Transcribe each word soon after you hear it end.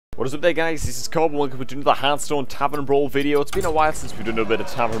What is up there, guys? This is Cobrak. Welcome to another Hearthstone Tavern Brawl video. It's been a while since we've done a bit of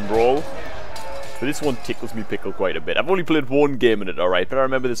Tavern Brawl, but this one tickles me pickle quite a bit. I've only played one game in it, alright, but I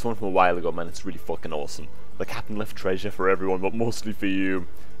remember this one from a while ago, man. It's really fucking awesome. The captain left treasure for everyone, but mostly for you.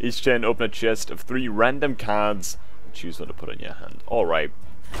 Each turn, open a chest of 3 random cards and choose one to put in your hand. Alright.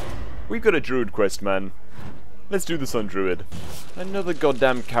 We've got a druid quest, man. Let's do this on druid. Another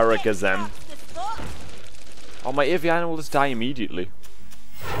goddamn Karakazam. Oh, my Aviana will just die immediately.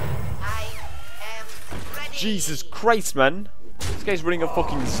 Jesus Christ, man. This guy's running a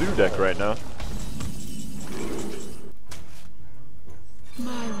fucking zoo deck right now.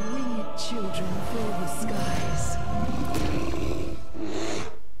 My winged children fill the skies.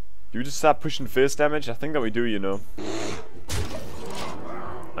 Do we just start pushing face damage? I think that we do, you know. I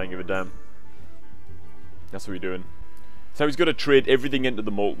don't give a damn. That's what we're doing. So he's got to trade everything into the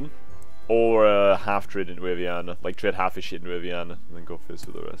Molten. Or half trade into Aviana. Like trade half his shit into Aviana. And then go face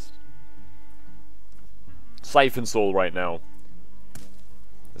with the rest. Siphon Soul right now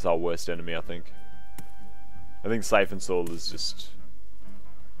is our worst enemy, I think. I think Siphon Soul is just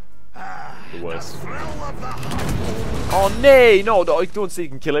the worst. Oh, nay! No, don't say you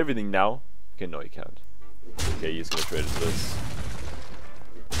can kill everything now. Okay, no, you can't. Okay, he's gonna trade it for this.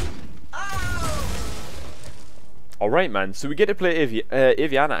 Alright, man, so we get to play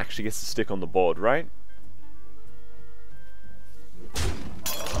Aviana actually gets to stick on the board, right?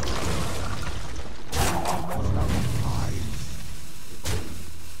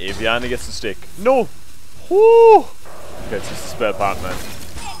 Aviana gets to stick. No! Woo! Okay, it's just a spare part, man.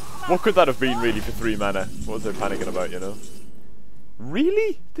 What could that have been, really, for 3 mana? What was I panicking about, you know?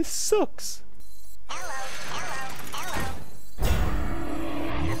 Really? This sucks. The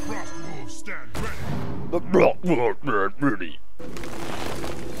frost wolves stand ready.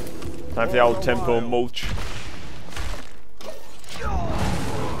 Time for the old tempo mulch.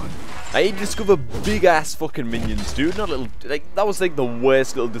 I need to discover big ass fucking minions, dude. Not little. Like, that was like the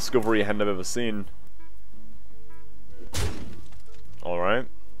worst little discovery hand I've ever seen. Alright.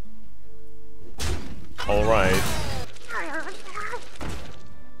 Alright.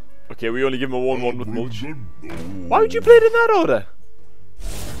 Okay, we only give him a 1-1 with mulch. Why would you play it in that order?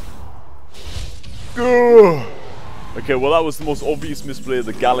 Okay, well, that was the most obvious misplay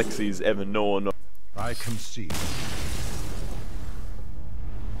the galaxy's ever known. I concede.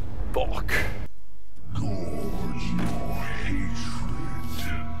 Fuck. Gorge your hatred.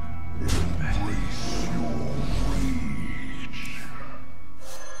 Embrace your rage.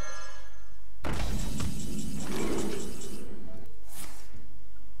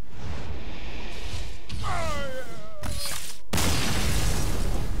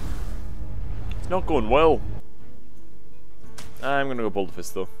 It's not going well. I'm gonna go Boulder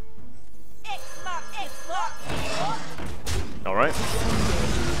Fist though. Alright.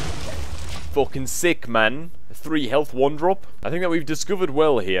 Fucking sick, man. A 3 health 1 drop. I think that we've discovered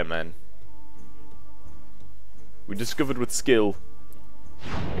well here, man. We discovered with skill.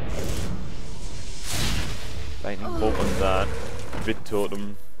 Lightning bolt on that. Bit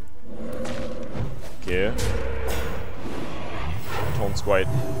totem. Okay. Taunt Squite.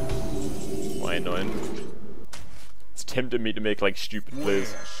 Why annoying? It's tempting me to make like stupid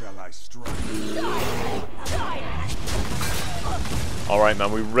plays. Where shall I strike? Alright,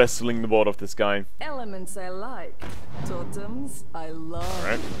 man, we're wrestling the board off this guy. Elements I like. Totems I love.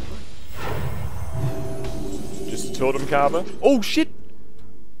 Alright. Just a totem carver. Oh shit!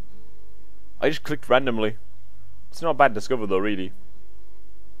 I just clicked randomly. It's not a bad discover though, really.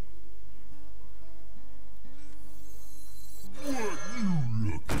 What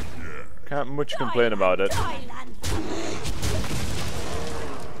you looking at? Can't much complain about it.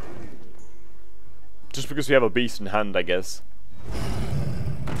 Just because we have a beast in hand, I guess.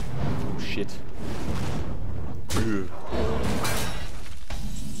 Oh shit. Ugh.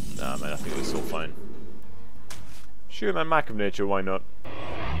 Nah, man, I think we're still fine. Sure, man, Mark of Nature, why not?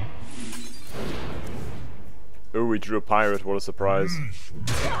 Oh, we drew a pirate, what a surprise.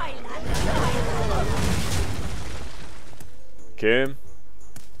 Okay.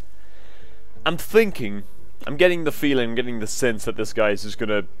 I'm getting the feeling, I'm getting the sense that this guy is just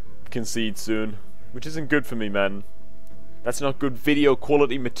gonna concede soon. Which isn't good for me, man. That's not good video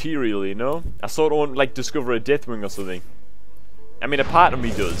quality material, you know? I sort of want, like, discover a Deathwing or something. I mean, a part of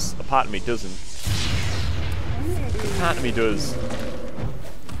me does. A part of me doesn't. A part of me does.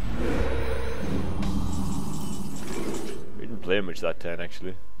 We didn't play much that turn,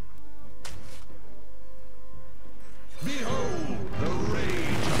 actually. Behold the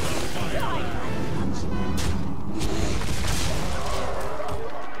rage of the fire.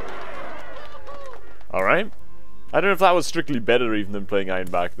 Alright. I don't know if that was strictly better even than playing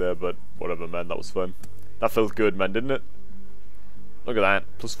Iron back there, but whatever, man. That was fun. That felt good, man, didn't it? Look at that.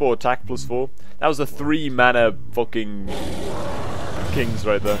 +4 attack, +4. That was a 3 mana fucking kings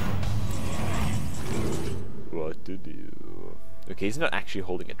right there. What to do? Okay, he's not actually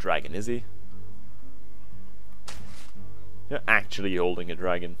holding a dragon, is he? You're actually holding a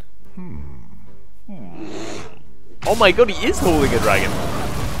dragon. Oh my god, he is holding a dragon!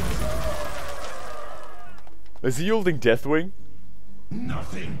 Is he holding Deathwing?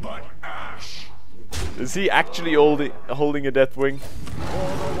 Nothing but ash. Is he actually holding a Deathwing?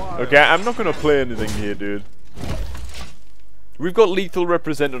 Okay, I'm not gonna play anything here, dude. We've got lethal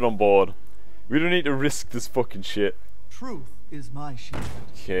represented on board. We don't need to risk this fucking shit. Truth is my shield.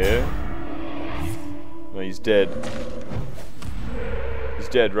 Okay. No, he's dead. He's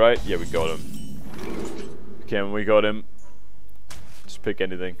dead, right? Yeah, we got him. Okay, when we got him, just pick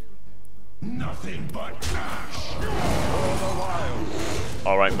anything. Nothing but ash.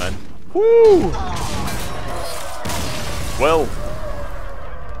 Alright, man. Woo! Well,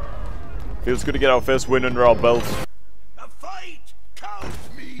 feels good to get our first win under our belt. A fight.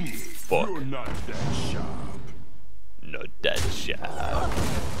 Count me. Fuck. You're not that sharp. Not that sharp.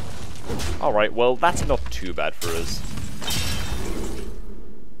 Alright, well, that's not too bad for us.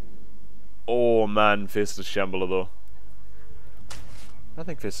 Oh man, Fist of Shambler though. I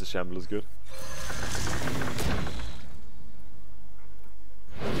think Fist of Shambler is good.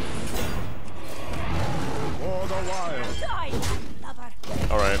 For the wild.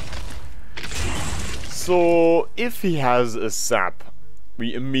 Alright. So, if he has a sap,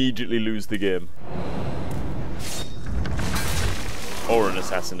 we immediately lose the game. Or an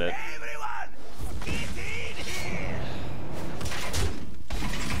assassinate. Everyone, get in here.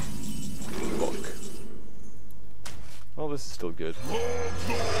 Fuck. Well, this is still good.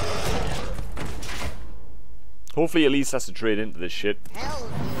 Hopefully at least has to trade into this shit.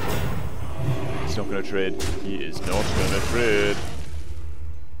 He's not gonna trade. He is not gonna trade.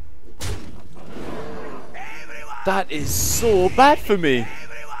 That is so bad for me.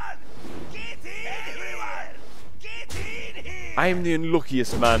 Everyone, get in. Everyone, get in here. I am the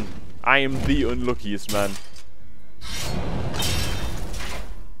unluckiest man. I am the unluckiest man.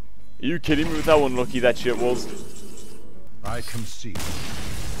 Are you kidding me with how unlucky that shit was? I concede.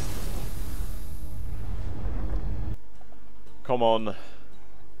 Come on.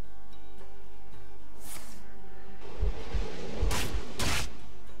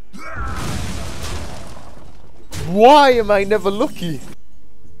 Why am I never lucky?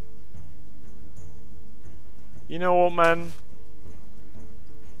 You know what, man?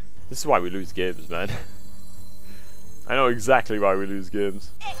 This is why we lose games, man. I know exactly why we lose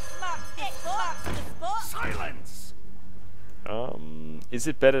games. Silence. Is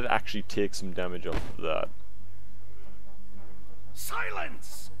it better to actually take some damage off of that?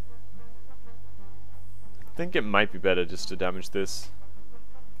 Silence. I think it might be better just to damage this.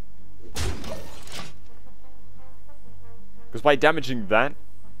 Because by damaging that,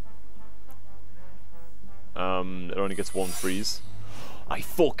 it only gets 1 freeze. I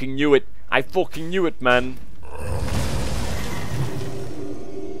fucking knew it! I fucking knew it, man!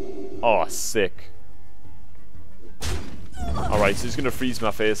 Oh, sick. Alright, so he's gonna freeze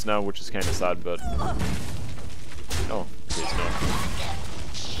my face now, which is kinda sad, but... Oh, okay, it's not.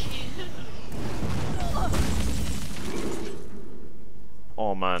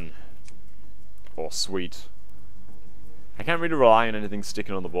 Oh, man. Oh, sweet. I can't really rely on anything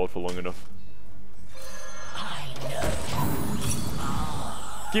sticking on the board for long enough.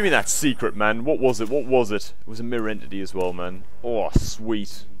 Give me that secret, man. What was it? What was it? It was a mirror entity as well, man. Oh,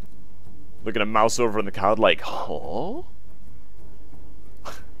 sweet. Look at a mouse over on the card like, huh?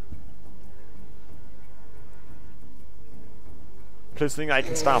 Close thing I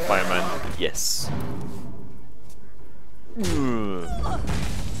can Starfire, man. Yes.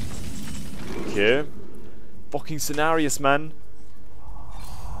 Okay. Fucking Scenarius, man.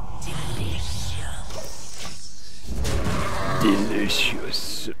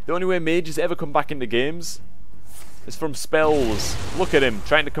 Delicious. The only way mages ever come back into games is from spells. Look at him,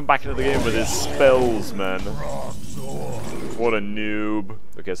 trying to come back into the game with his spells, man. What a noob.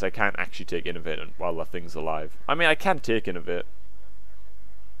 Okay, so I can't actually take Innovate while that thing's alive. I mean, I can take Innovate.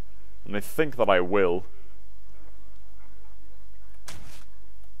 And I think that I will.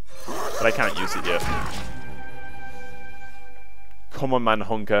 But I can't use it yet. Come on, man,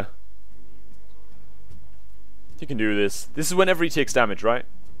 Hunker. You can do this. This is whenever he takes damage, right?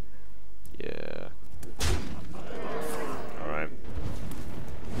 Yeah. Alright.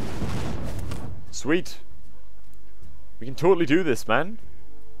 Sweet. We can totally do this, man.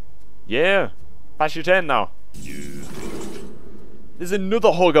 Yeah. Pass your turn now. There's another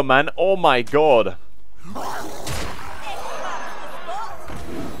Hogger, man. Oh my god.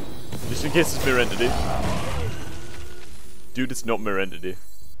 Just in case it's mirror entity. Dude, it's not mirror entity.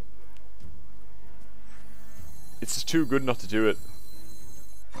 It's just too good not to do it.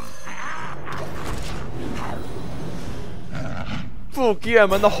 Fuck yeah,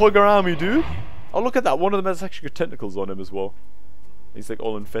 man, the Hogger army, dude. Oh, look at that. One of them has actually got tentacles on him as well. He's like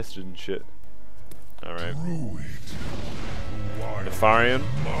all infested and shit. Alright. Nefarian.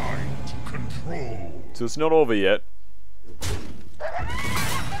 So it's not over yet.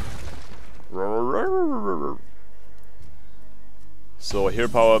 So hero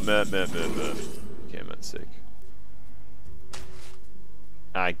power, meh. Okay, man, sick.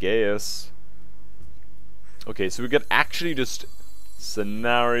 I guess. Okay, so we could actually just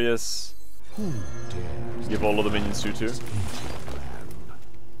Scenarius. Give all of the minions 2/2.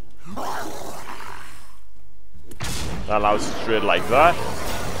 That allows us to trade like that.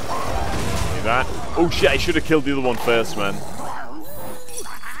 Like that. Oh shit, I should have killed the other one first, man.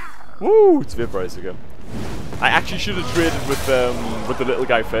 Woo! It's vaporized again. I actually should have traded with the little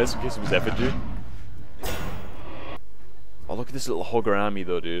guy first in case it was effigy. Oh, look at this little Hogger army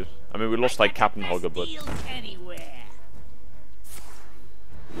though, dude. I mean, we lost like Captain Hogger, but...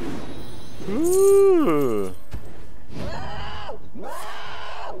 Ooh.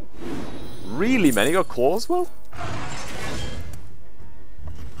 Really, man? He got claws, well?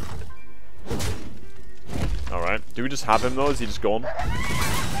 Alright. Do we just have him though? Is he just gone?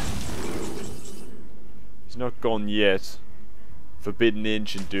 He's not gone yet. Forbidden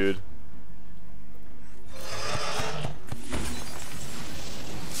Ancient, dude.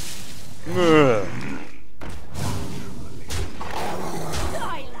 Ugh.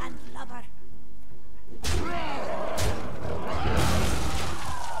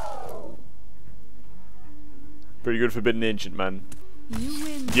 Pretty good Forbidden Ancient, man. You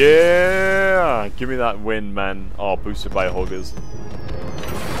win. Yeah! Give me that win, man. Oh, boosted by Hoggers.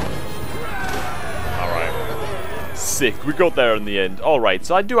 Alright. Sick. We got there in the end. Alright,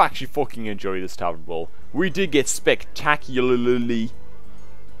 so I do actually fucking enjoy this Tavern Brawl. We did get spectacularly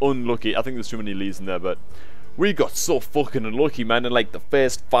unlucky. I think there's too many leads in there, but we got so fucking unlucky, man, in like the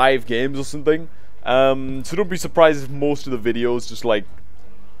first 5 games or something. So don't be surprised if most of the videos just like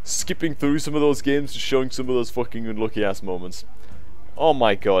skipping through some of those games, just showing some of those fucking unlucky ass moments. Oh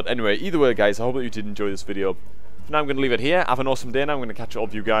my god. Anyway, either way, guys, I hope that you did enjoy this video. For now, I'm going to leave it here. Have an awesome day now. I'm going to catch all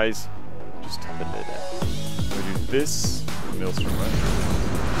of you guys just a bit later. I'm going to do this. Maelstrom, right?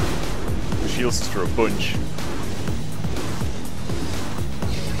 The shield sister a bunch.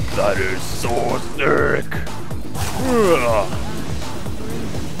 That is so sick. Ugh.